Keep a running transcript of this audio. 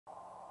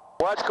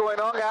What's going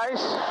on, guys?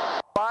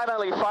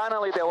 Finally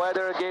the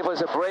weather gave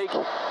us a break.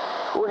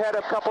 We had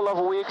a couple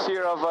of weeks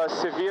here of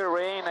severe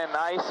rain and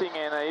icing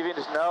and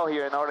even snow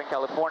here in Northern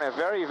California.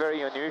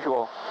 Very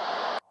unusual.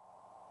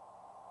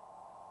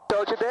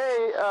 So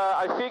today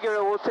I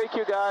figure we'll take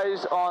you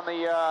guys on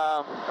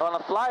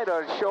a flight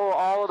or show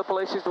all of the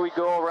places we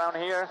go around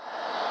here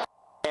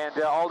and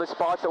all the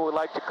spots that we'd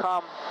like to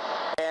come.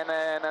 And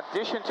in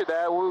addition to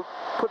that, we'll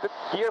put the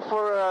gear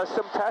for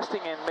some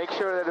testing and make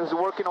sure that it's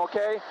working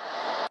okay.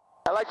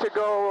 I like to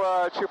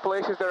go to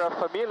places that are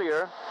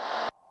familiar,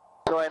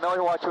 so I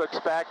know what to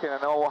expect and I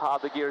know how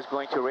the gear is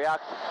going to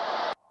react.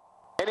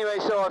 Anyway,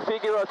 so I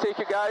figure I'll take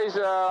you guys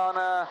on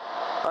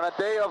a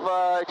day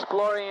of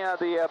exploring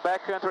the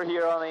backcountry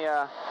here on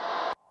the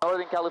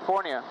Northern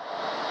California.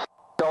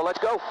 So let's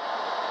go.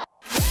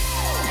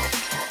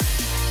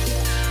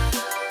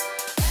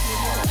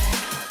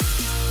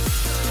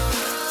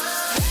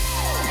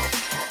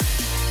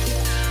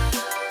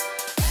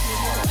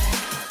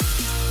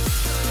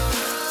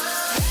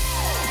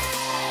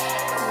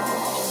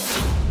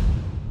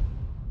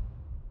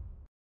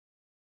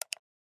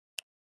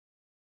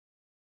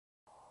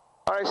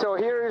 Alright, so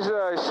here's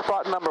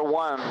spot number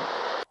one.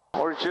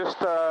 We're just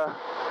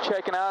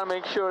checking out,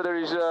 make sure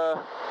there's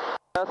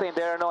nothing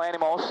there, no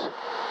animals.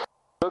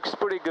 Looks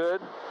pretty good.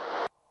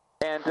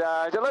 And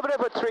it's a little bit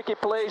of a tricky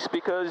place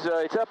because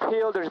it's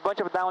uphill, there's a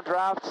bunch of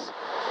downdrafts.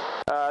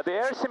 The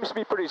air seems to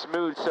be pretty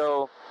smooth,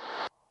 so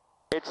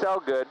it's all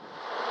good.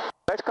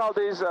 Let's call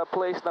this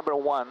place number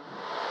one.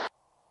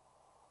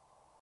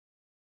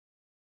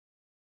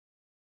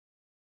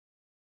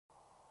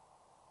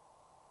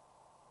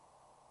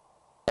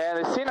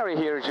 And the scenery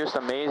here is just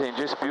amazing,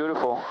 just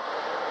beautiful.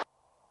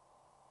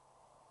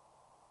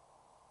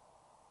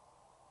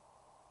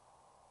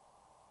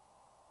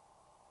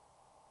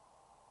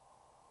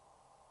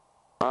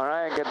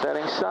 Alright, get that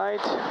in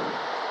sight.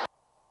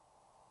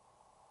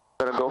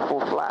 Gonna go full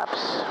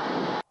flaps.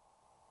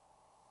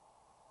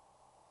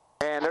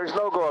 And there's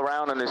no go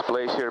around in this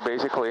place here,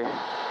 basically.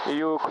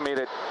 You commit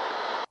it.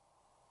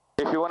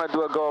 If you want to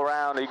do a go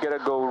around, you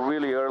gotta go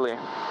really early.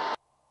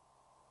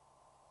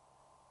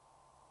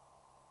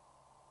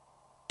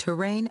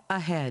 Terrain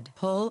ahead.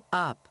 Pull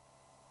up.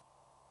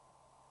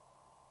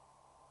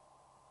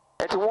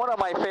 It's one of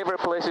my favorite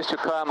places to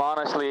come,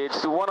 honestly.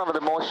 It's one of the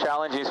most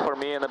challenges for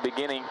me in the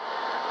beginning.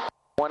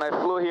 When I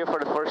flew here for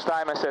the first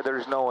time, I said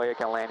there's no way I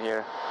can land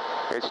here.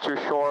 It's too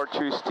short,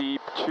 too steep,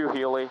 too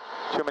hilly,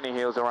 too many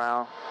hills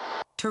around.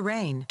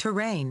 Terrain.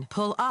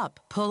 Pull up.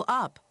 Pull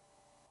up.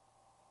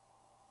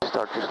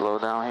 Start to slow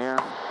down here.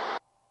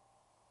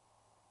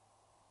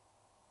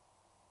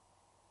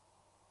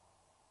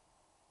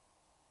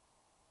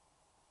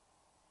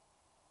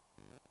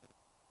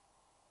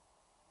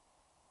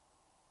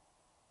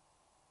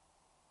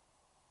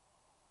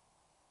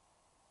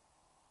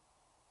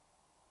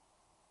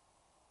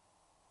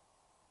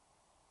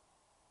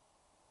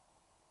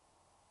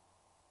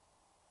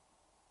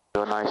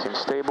 Go nice and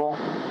stable.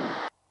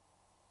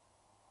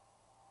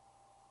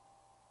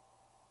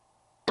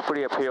 It's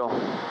pretty uphill.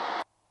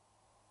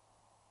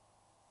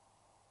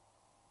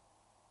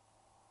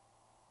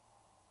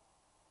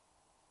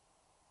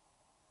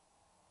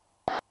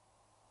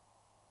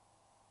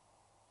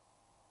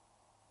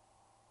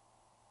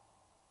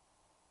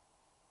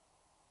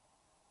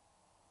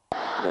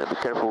 Gotta be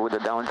careful with the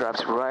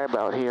downdrafts right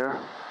about here.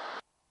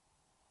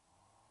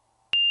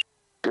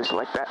 Just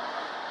like that.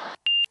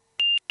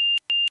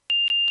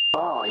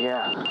 Oh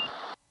yeah,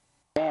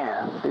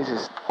 man, this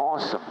is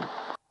awesome.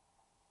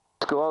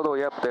 Let's go all the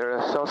way up there.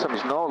 I saw some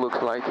snow, looks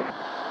like.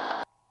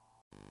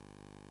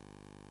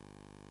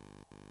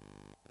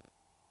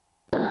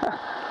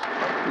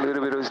 A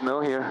little bit of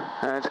snow here,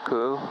 that's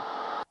cool.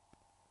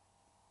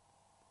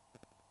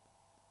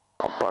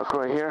 I'll park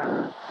right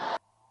here,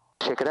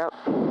 check it out.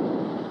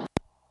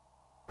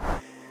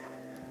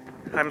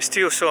 I'm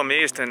still so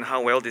amazed at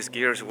how well this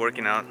gear is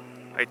working out.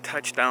 I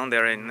touched down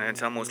there and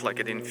it's almost like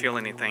I didn't feel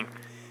anything.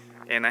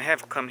 And I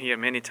have come here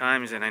many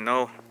times and I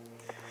know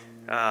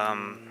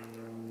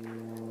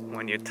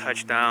when you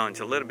touch down,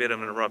 it's a little bit on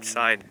the rough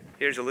side.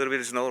 Here's a little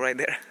bit of snow right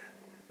there.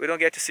 We don't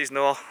get to see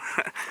snow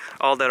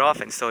all that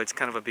often, so it's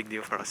kind of a big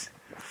deal for us.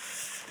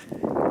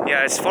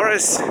 Yeah, as far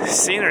as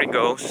scenery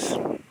goes,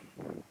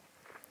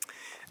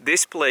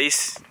 this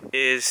place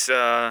is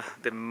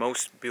the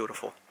most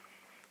beautiful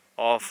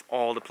of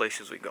all the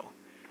places we go.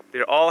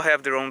 They all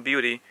have their own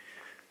beauty,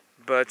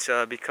 but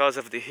because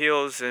of the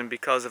hills and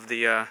because of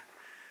the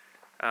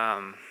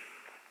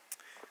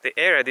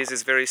area, this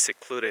is very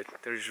secluded.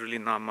 There's really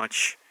not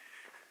much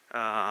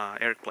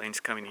airplanes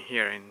coming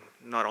here, and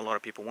not a lot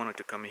of people wanted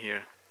to come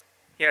here.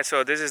 Yeah,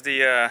 so this is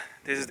the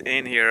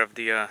end here of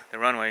the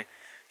runway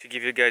to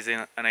give you guys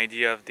an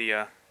idea of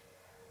the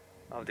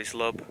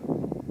slope.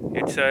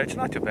 It's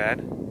not too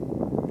bad,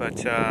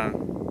 but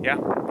yeah,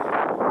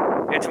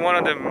 it's one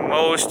of the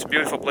most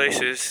beautiful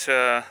places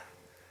that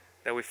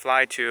we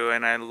fly to,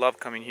 and I love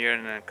coming here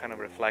and kind of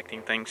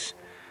reflecting things.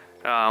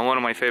 One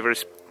of my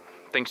favorite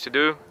things to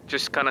do,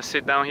 just kind of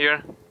sit down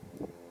here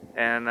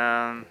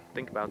and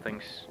think about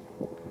things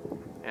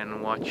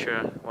and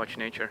watch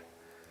nature.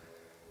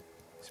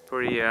 It's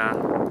pretty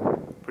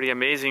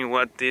amazing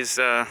what this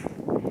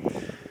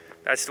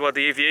that's what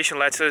the aviation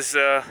lets us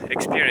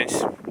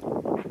experience.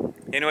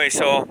 Anyway,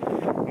 so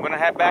I'm gonna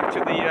head back to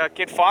the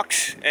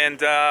Kitfox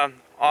and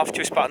off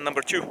to spot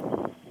number 2.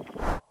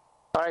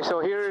 Alright, so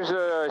here's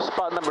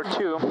spot number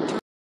 2.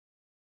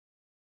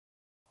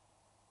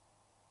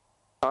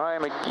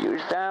 Alright, my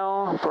gears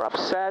down, prop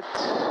set,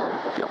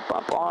 jump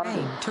up on.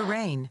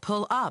 Terrain,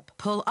 pull up,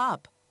 pull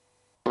up.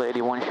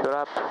 Lady one shut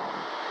up.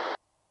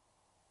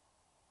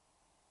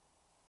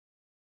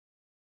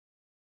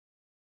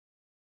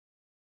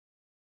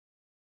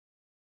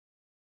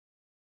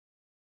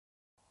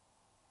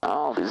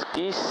 Oh, these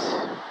geese.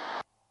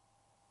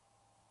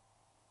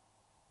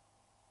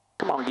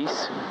 Come on,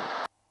 geese.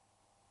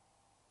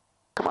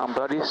 Come on,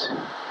 buddies.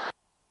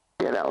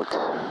 Get out.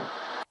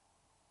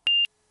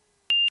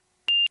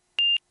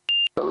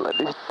 So let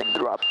this thing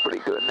drop pretty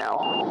good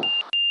now.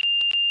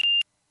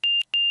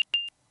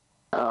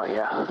 Oh,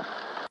 yeah.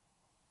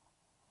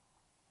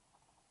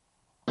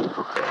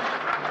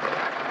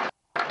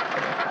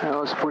 That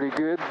was pretty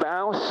good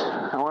bounce.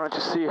 I wanted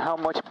to see how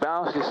much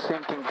bounce this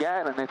thing can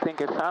get, and I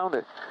think I found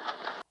it.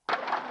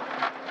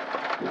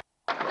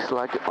 Looks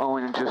like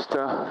Owen just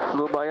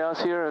flew by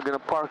us here. I'm gonna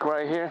park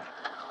right here.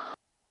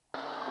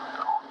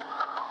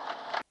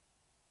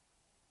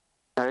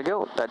 There you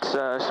go. That's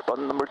spot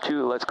number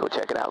 2. Let's go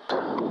check it out.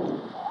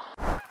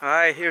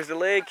 Alright, here's the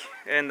lake,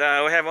 and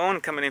we have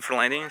Owen coming in for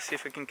landing. Let's see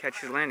if we can catch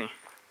his landing.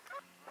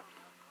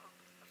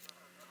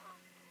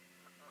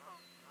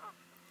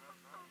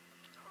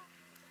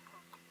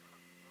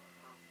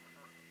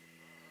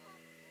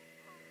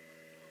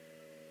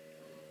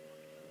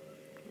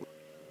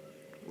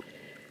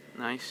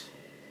 Nice.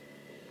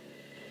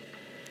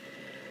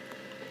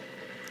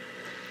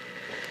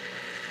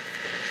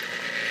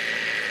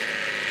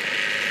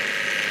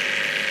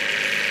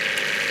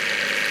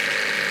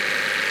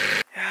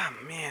 Yeah,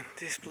 man,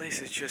 this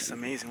place is just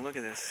amazing. Look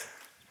at this.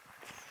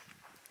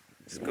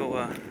 Let's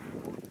go.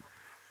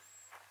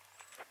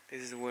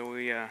 This is where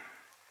we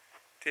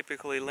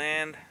typically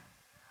land,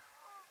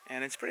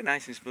 and it's pretty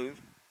nice and smooth.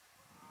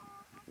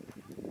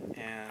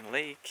 And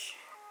lake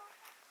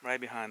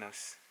right behind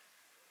us.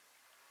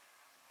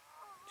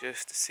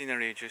 Just the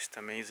scenery, just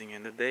amazing,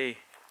 and the day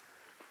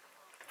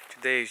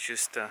today is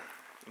just an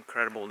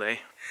incredible day.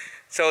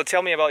 So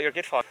tell me about your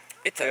Kitfox.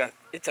 It's a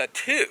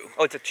 2.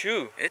 Oh, it's a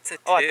 2. It's a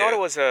 2. Oh, I thought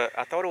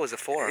it was a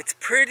 4. It's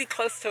pretty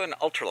close to an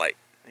ultralight.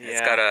 Yeah.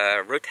 It's got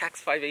a Rotax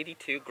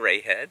 582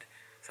 gray head,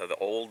 so the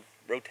old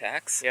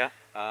Rotax. Yeah.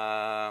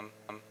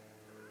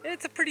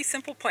 It's a pretty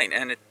simple plane,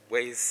 and it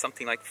weighs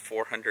something like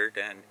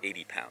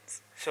 480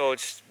 pounds. So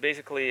it's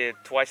basically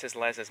twice as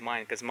less as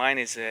mine, because mine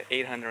is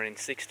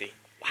 860.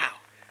 Wow.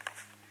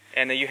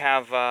 And you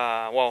have,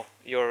 well,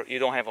 you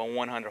don't have a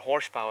 100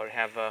 horsepower. You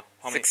have how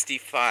many?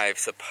 65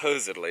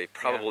 supposedly,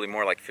 probably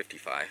more like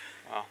 55.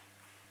 Wow.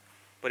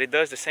 But it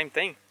does the same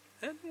thing.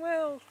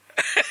 Well,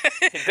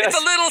 it's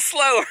a little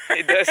slower.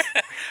 It does.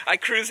 I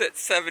cruise at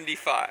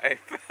 75.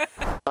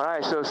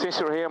 Alright, so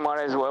since we're here,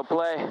 might as well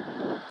play.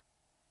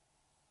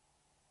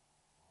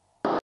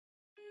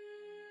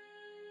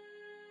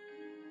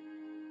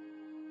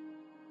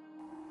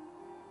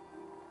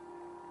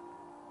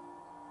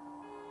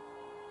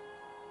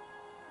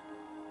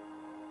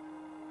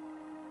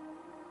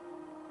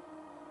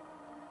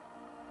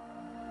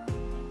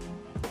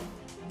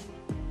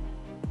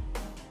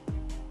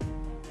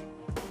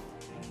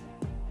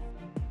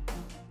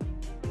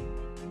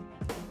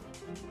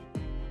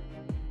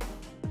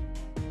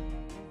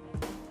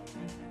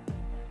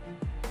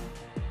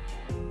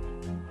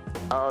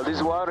 Oh,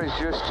 this water is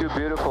just too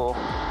beautiful.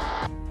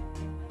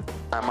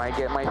 I might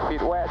get my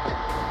feet wet.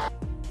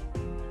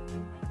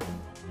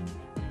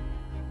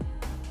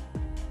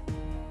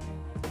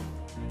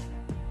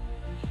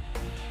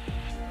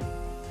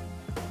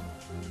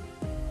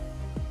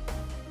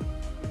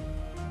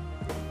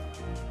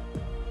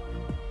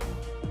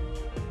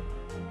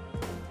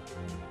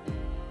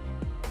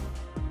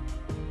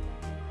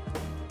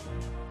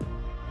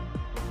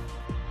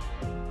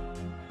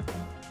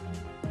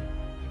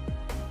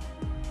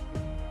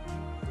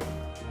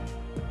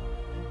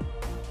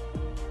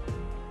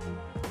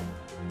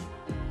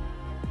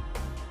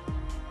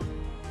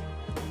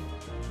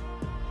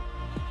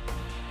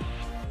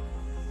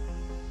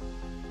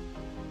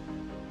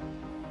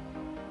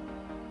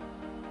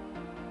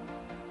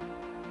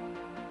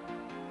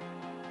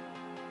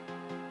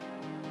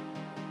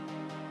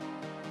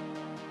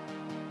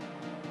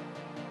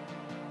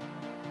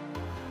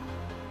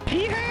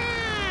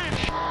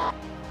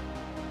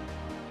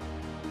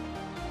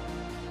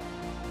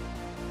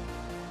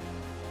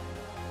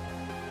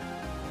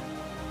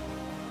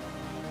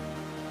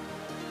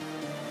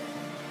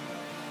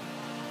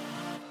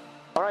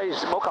 Alright,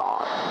 smoke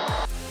on.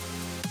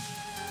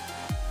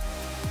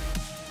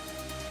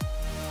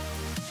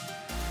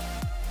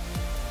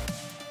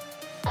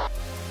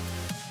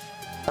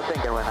 I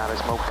think I ran out of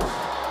smoke.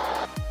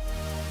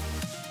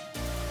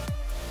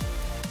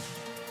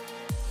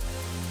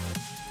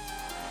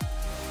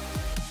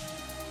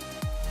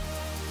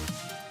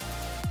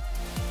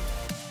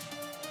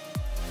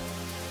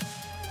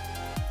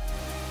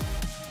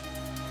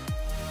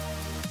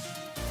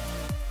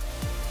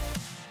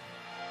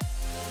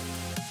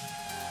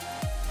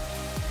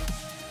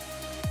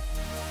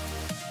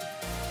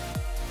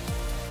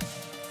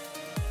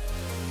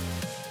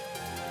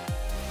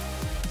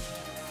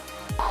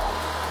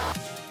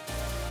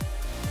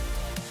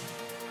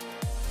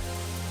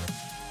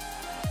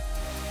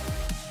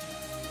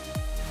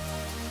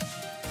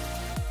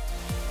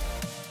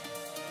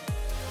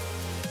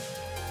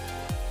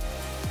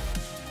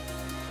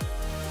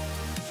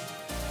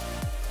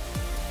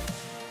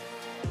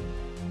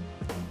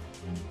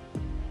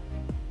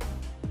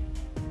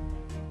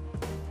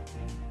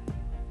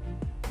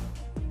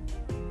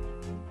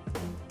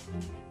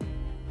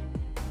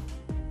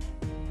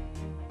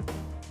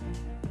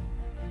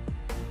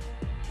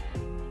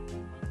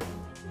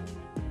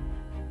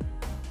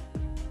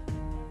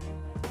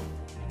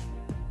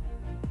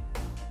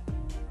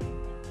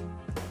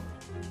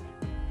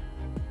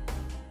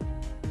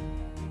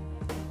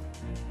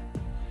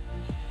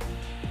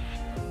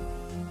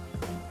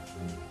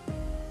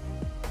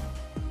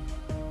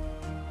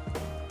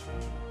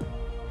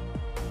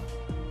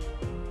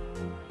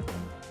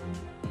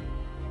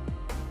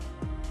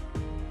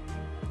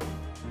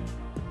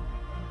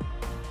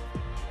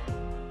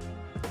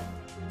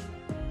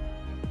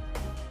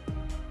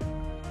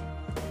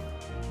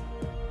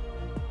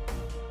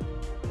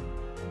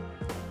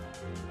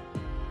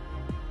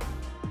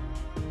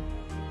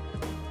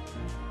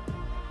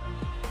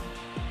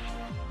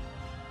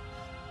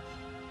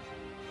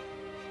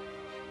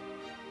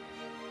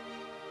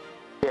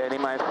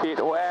 Getting my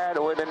feet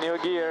wet with the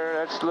new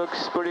gear. That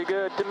looks pretty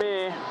good to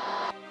me.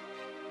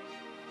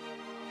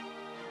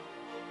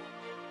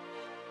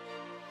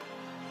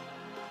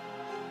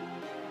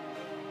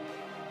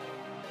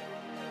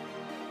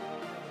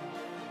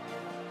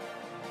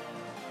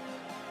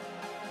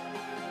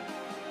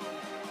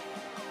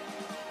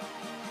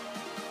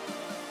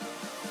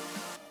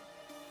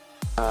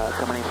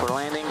 Coming in for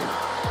landing.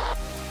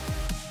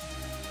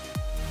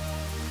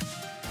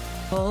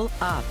 Pull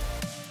up.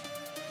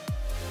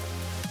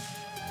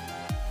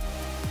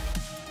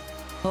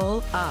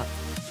 Pull up.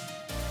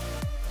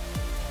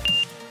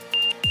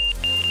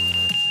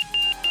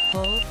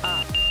 Pull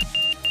up.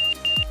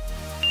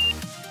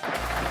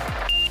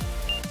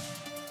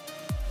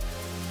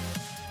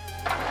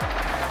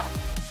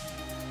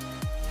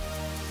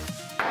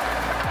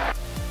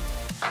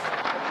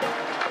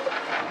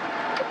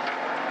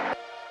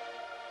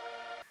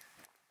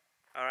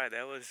 Alright,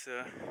 that was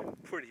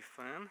pretty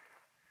fun.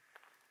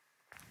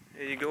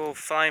 You go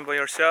flying by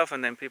yourself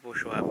and then people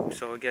show up.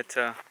 So we get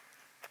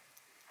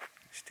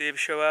Steve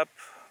show up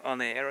on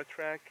the aero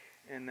track,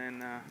 and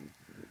then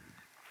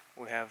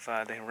we have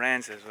the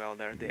RANTs as well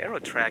there. The aero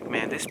track,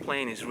 man, this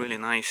plane is really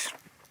nice.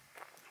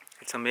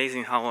 It's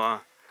amazing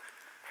how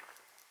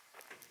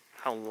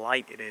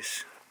light it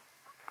is.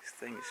 This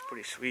thing is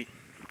pretty sweet.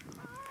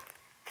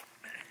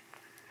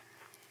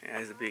 It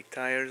has the big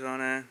tires on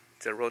it.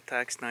 It's a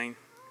Rotax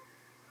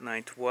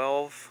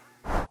 912.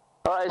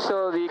 Alright,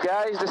 so the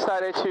guys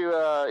decided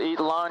to eat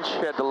lunch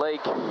at the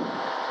lake,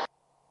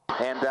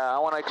 and I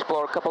want to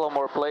explore a couple of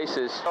more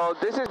places. So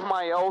this is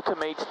my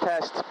ultimate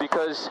test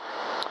because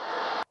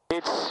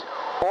it's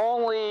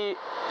only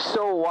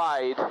so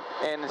wide,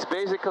 and it's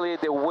basically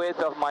the width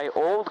of my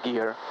old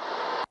gear.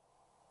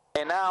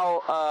 And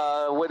now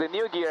with the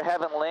new gear, I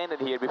haven't landed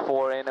here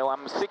before, and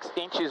I'm 6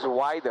 inches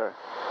wider.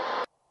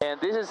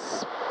 And this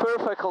is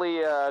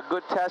perfectly a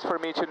good test for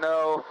me to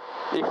know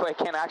if I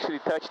can actually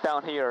touch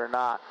down here or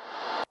not.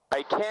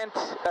 I can't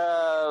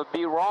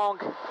be wrong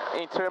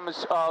in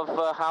terms of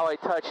how I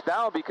touch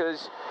down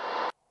because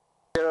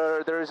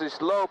there's a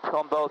slope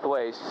on both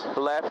ways,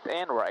 left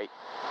and right.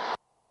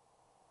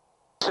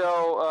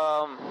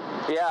 So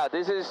yeah,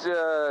 this is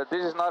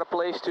not a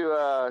place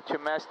to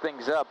mess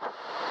things up.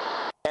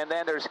 And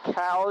then there's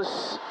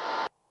cows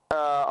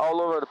all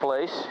over the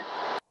place,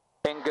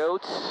 and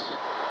goats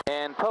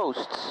and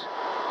posts.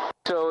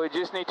 So you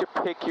just need to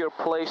pick your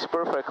place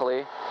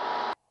perfectly,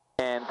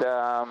 and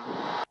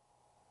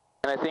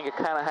I think I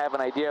kind of have an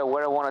idea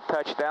where I want to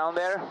touch down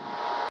there.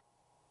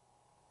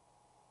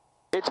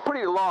 It's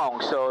pretty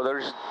long, so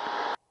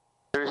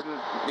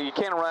you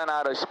can't run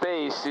out of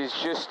space. It's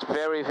just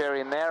very,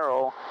 very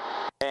narrow,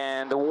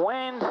 and the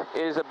wind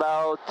is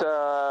about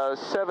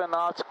 7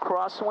 knots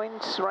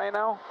crosswinds right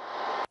now.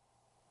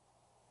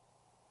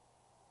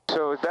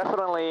 So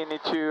definitely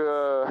need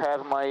to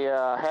have my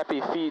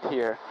happy feet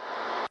here.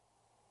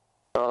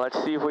 So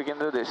let's see if we can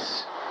do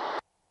this.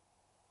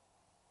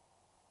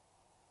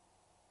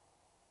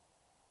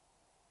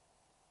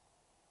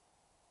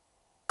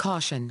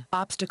 Caution,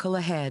 obstacle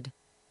ahead.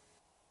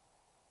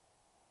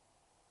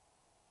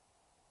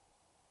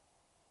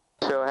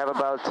 So I have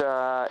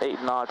about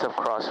 8 knots of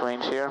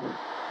crosswinds here.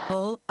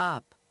 Pull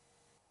up.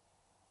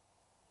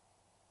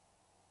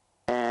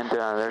 And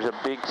there's a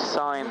big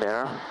sign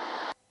there.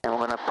 And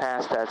we're going to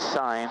pass that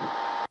sign.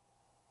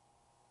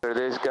 There's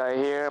this guy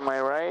here, am I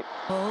right?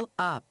 Pull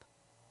up.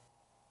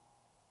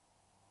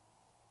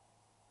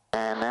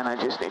 And then I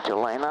just need to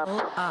line up.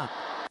 Pull up.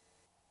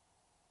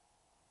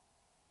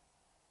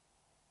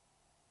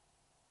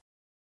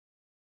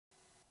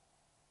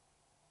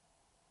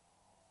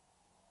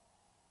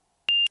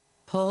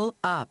 Pull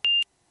up.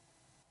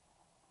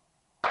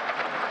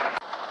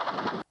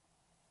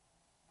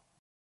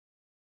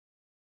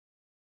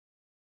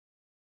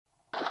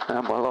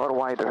 I'm a lot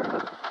wider.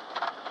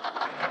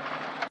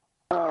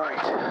 All right.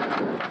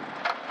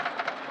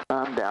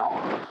 I'm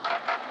down.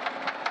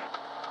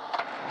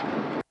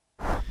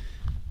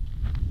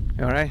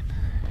 All right.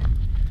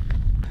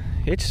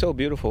 It's so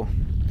beautiful.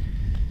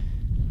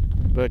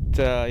 But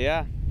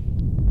yeah,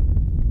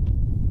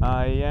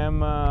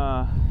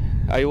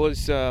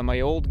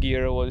 my old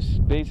gear was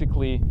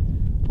basically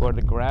where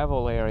the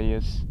gravel area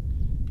is,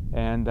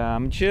 and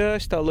I'm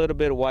just a little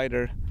bit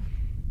wider.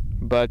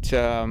 But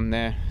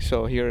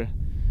so here,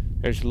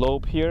 there's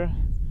slope here.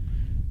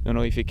 Don't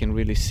know if you can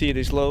really see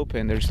this slope,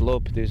 and there's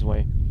slope this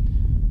way.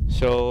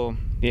 So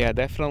yeah,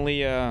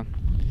 definitely you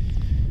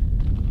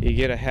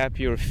get a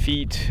happier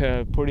feet,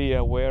 pretty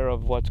aware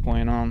of what's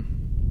going on.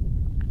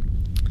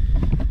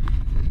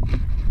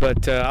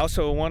 But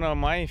also one of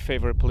my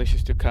favorite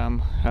places to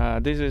come.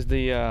 This is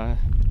the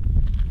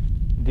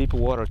deep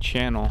water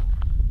channel,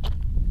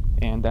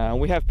 and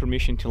we have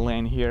permission to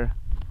land here,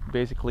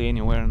 basically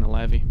anywhere in the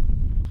levee.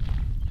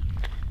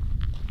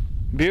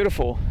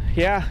 Beautiful.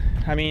 Yeah,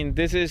 I mean,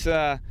 this is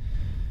the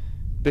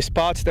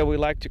spots that we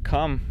like to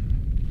come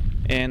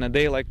in a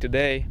day like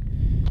today.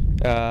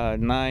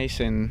 Nice,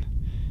 and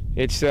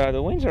it's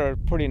the winds are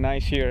pretty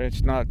nice here.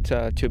 It's not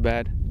too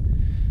bad,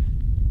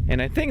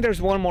 And I think there's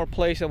one more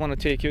place I want to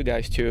take you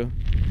guys to,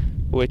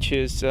 which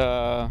is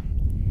Borges,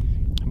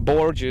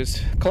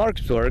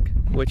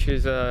 Clarksburg, which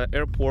is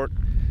airport,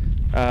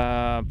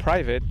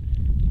 private,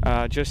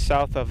 just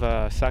south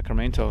of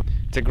Sacramento.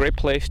 It's a great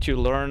place to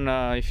learn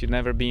if you've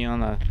never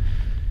been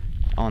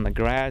on the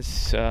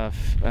grass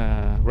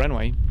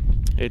runway.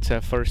 It's a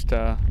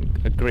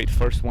great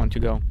first one to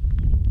go.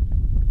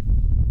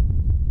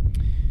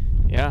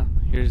 Yeah,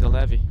 here's the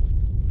levee.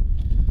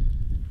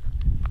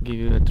 Give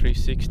you a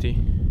 360.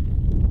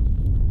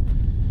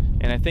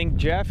 And I think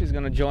Jeff is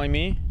gonna join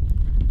me.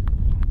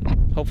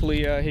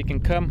 Hopefully he can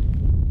come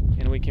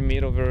and we can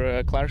meet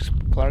over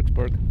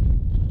Clarksburg.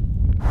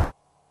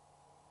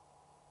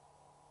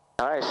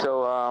 Alright,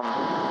 so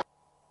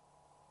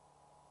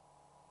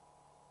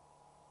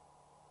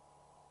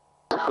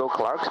let's go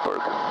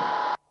Clarksburg.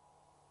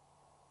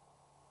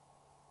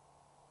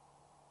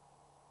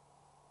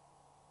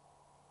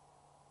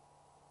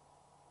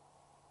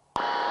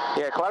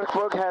 Yeah,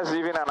 Clarksburg has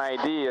even an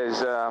ID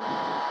as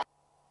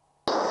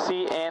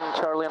CN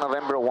Charlie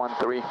November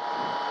 13.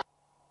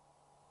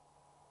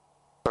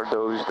 For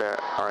those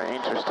that are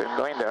interested in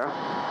going there.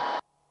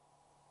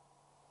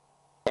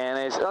 And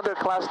it's under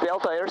Class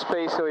Delta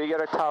airspace, so you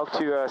gotta talk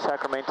to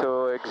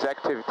Sacramento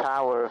Executive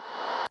Tower.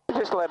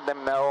 Just let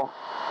them know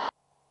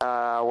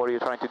what you're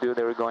trying to do.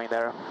 They were going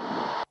there.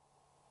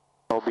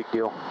 No big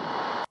deal.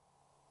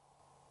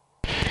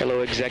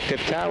 Hello,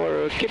 Executive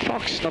Tower.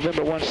 Kitfox,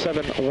 November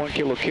 17, 1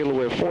 kilo kilo.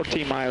 We're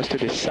 14 miles to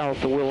the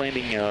south. We're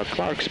landing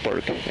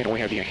Clarksburg, and we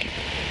have Yankee.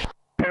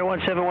 Air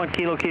 171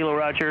 kilo kilo,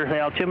 roger. The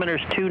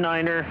altimeter's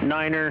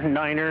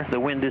 2999. The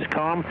wind is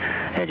calm,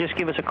 and just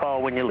give us a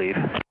call when you leave.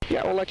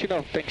 Yeah, we'll let you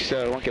know. Thanks,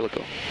 1 kilo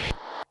kilo.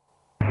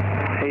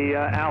 Hey,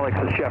 Alex,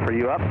 it's Chef. Are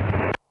you up?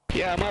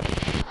 Yeah, I'm up.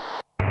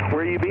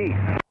 Where you be?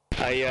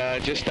 I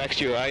just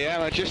text you. I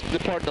am just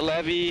depart the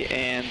levee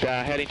and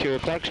heading to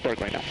Clarksburg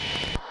right now.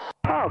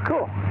 Oh,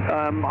 cool.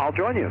 I'll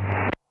join you.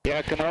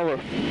 Yeah, come over.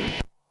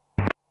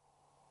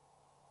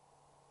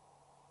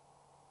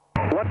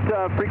 What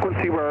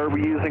frequency are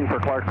we using for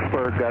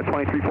Clarksburg?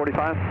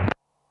 2345?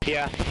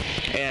 Yeah,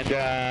 and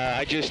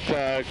I just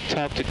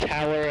talked to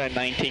Tower at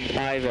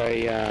 19.5.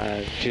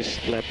 I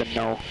just let them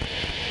know.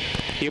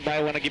 You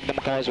might want to give them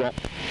a call as well.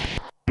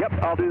 Yep,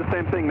 I'll do the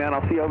same thing, man.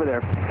 I'll see you over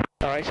there.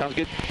 All right, sounds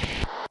good.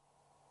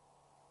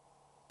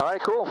 All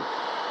right, cool.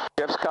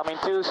 Jeff's coming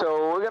too,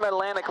 so we're gonna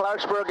land at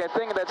Clarksburg. I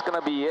think that's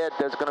gonna be it.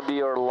 That's gonna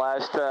be our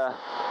last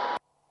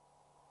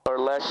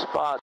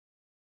spot.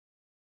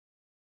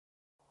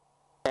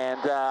 And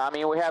I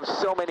mean, we have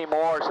so many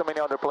more, so many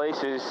other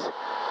places,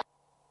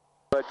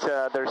 but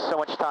there's so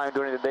much time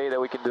during the day that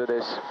we can do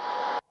this.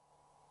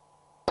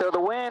 So the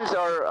winds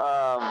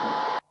are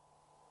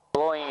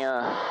blowing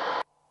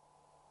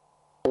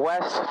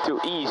west to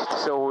east,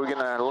 so we're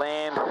gonna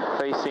land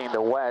facing the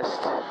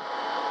west.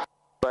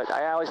 But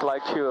I always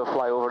like to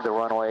fly over the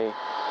runway,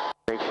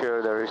 make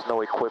sure there is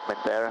no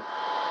equipment there,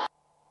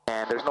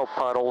 and there's no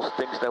puddles,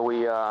 things that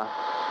we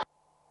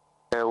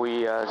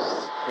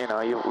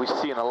we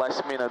see in the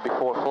last minute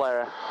before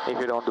flare if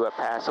you don't do a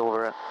pass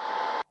over it.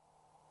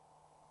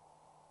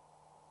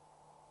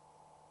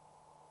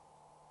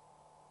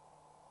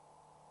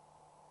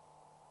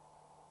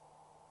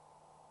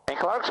 In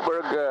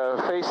Clarksburg,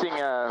 facing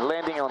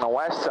landing on the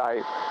west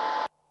side,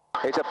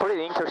 it's a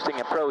pretty interesting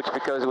approach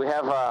because we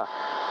have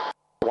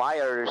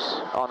wires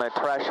on the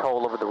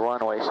threshold of the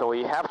runway, so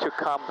we have to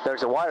come,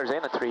 there's wires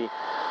in the tree,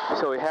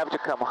 so we have to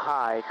come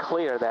high,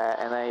 clear that,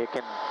 and then you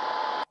can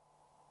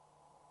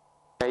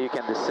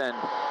descend.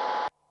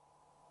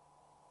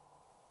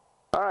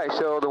 Alright,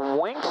 so the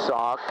wing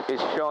sock is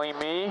showing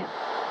me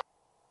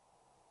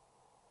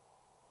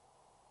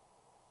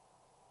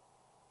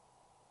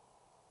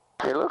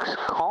it looks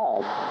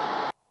calm.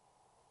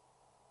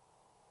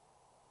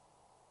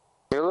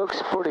 It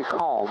looks pretty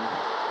calm.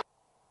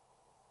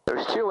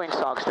 There's 2 wing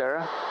socks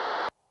there.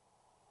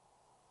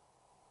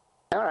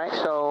 Alright,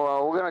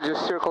 so we're gonna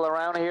just circle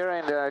around here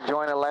and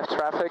join the left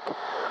traffic.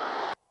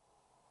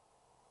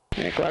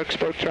 And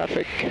Clarksburg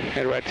traffic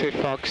at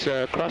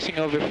Redfox crossing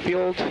over the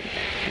field,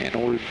 and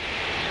we're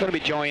going to be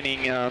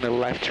joining the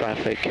left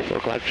traffic for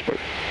Clarksburg.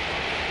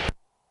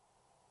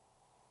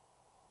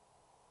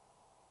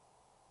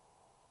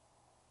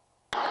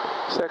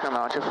 Second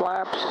launch of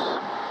flaps.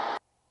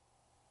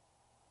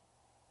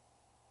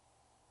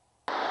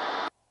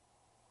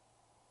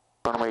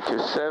 Runway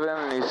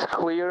 27 is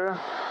clear.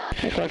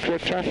 And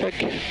Clarksburg traffic,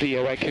 the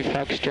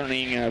Kitfox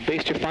turning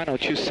base to final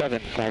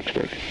 27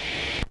 Clarksburg.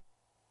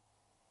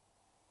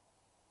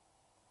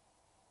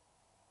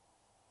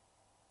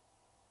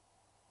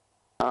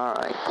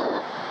 Alright.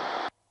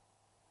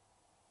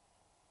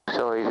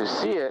 So you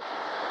see it,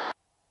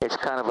 it's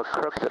kind of a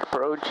crooked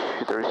approach.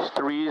 There's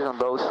trees on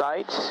both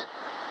sides,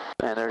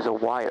 and there's a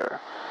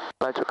wire,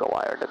 electrical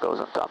wire that goes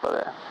on top of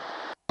it.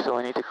 So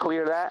we need to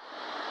clear that.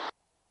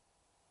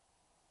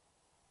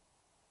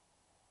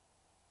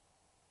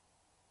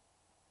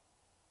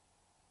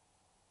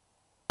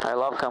 I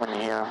love coming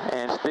here,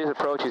 and this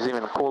approach is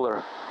even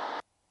cooler.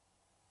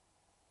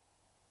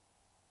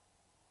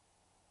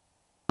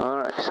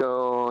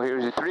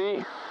 2,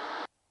 3.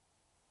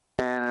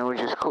 And we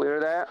just clear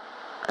that.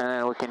 And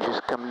then we can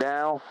just come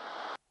down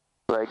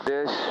like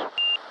this.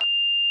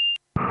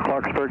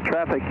 Clarksburg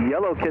traffic,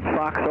 yellow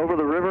Kitfox over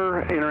the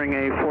river, entering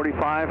a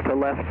 45 to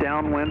left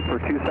downwind for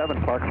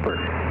 27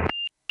 Clarksburg.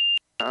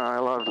 I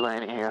love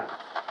landing here.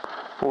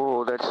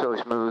 Whoa, that's so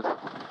smooth.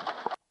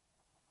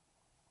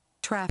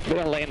 Traffic. We're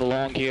gonna land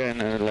along here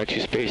and let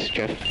you space,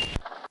 Jeff.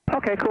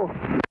 Okay, cool.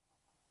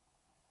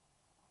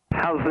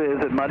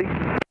 Is it muddy?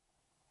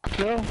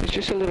 No, it's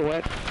just a little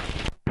wet.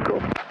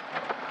 Cool.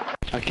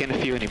 I can't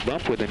feel any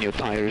bump with the new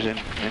tires and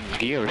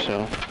gear,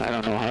 so I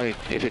don't know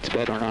if it's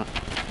bad or not.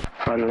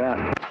 Roger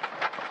that.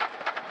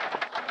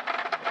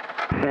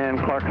 And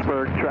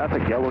Clarksburg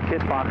traffic, yellow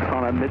Kitfox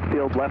on a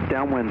midfield left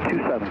downwind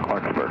 27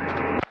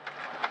 Clarksburg.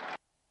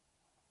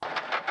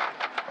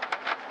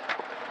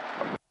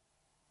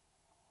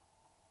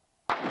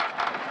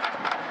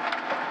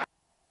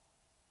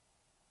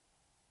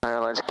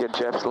 Alright, let's get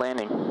Jeff's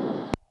landing.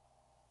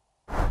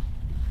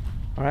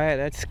 Alright,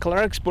 that's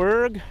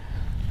Clarksburg,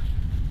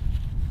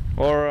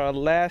 our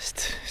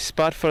last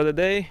spot for the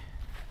day.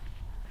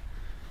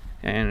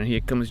 And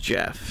here comes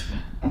Jeff.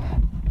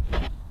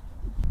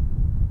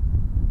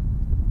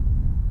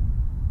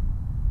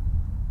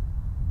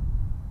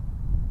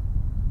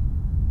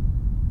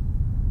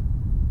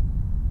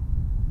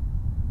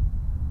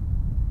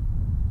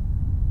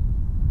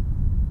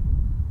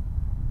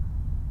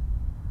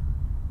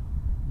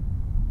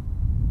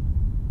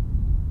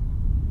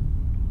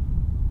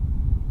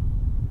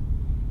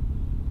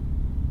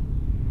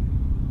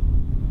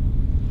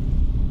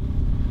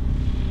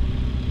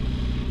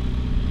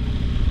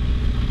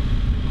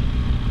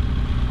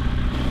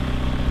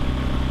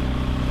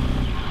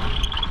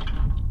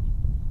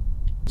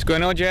 What's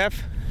going on,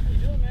 Jeff? How you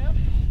doing, man?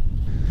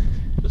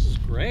 This is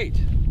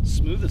great.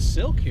 Smooth as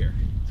silk here.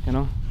 What's going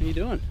on? How you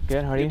doing?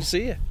 Good, how are you? Good to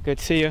see you. Good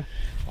to see you.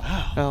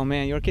 Wow. Oh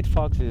man, your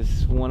Kitfox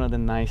is one of the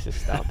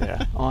nicest out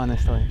there,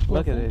 honestly. Well,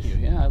 Look at thank this. you.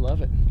 Yeah, I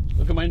love it.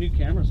 Look at my new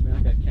cameras, man.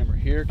 I got a camera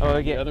here,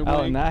 camera the other way.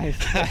 Oh, nice.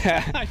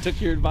 I took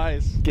your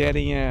advice.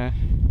 Getting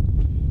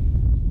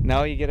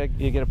now you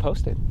get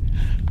post it.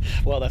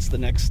 Well, that's the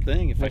next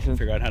thing, if I can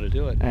figure out how to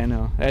do it. I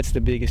know, that's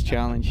the biggest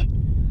challenge.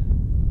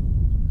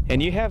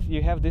 And you have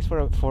this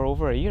for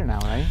over a year now,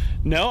 right?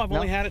 No, I've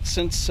only had it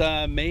since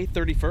May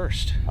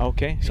 31st.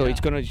 Okay, so Yeah. it's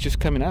gonna just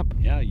coming up.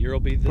 Yeah, a year will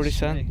be this Pretty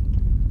soon. May.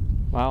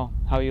 Wow,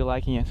 how are you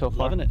liking it so far?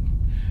 Loving it.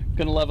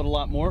 Gonna love it a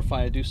lot more if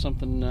I do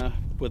something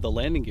with a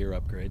landing gear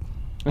upgrade.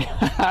 Oh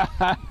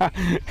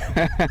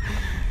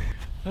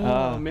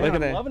man, look at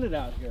I'm that. loving it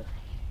out here.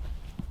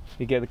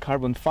 You get the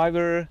carbon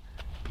fiber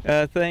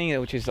thing,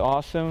 which is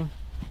awesome,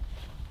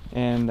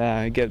 and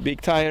you get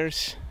big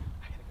tires.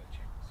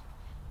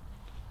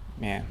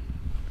 Man,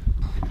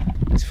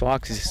 this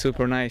Fox is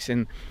super nice,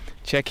 and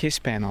check his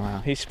panel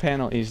out. His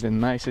panel is the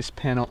nicest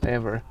panel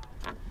ever.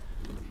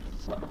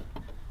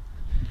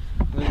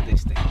 Look at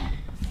this thing.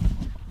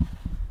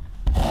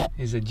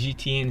 It's a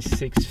GTN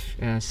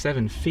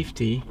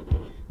 750.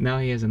 Now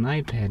he has an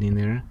iPad in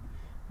there,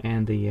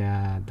 and the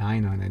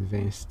dyno and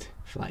advanced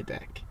flight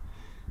deck.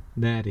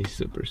 That is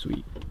super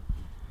sweet.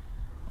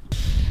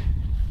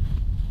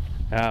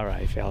 All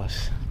right,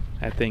 fellas.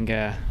 I think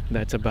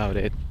that's about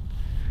it.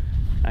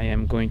 I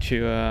am going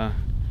to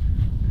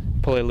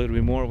play a little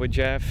bit more with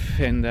Jeff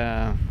and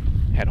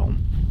head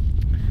home.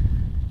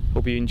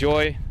 Hope you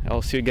enjoy.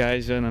 I'll see you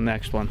guys in the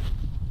next one.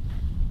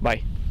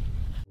 Bye.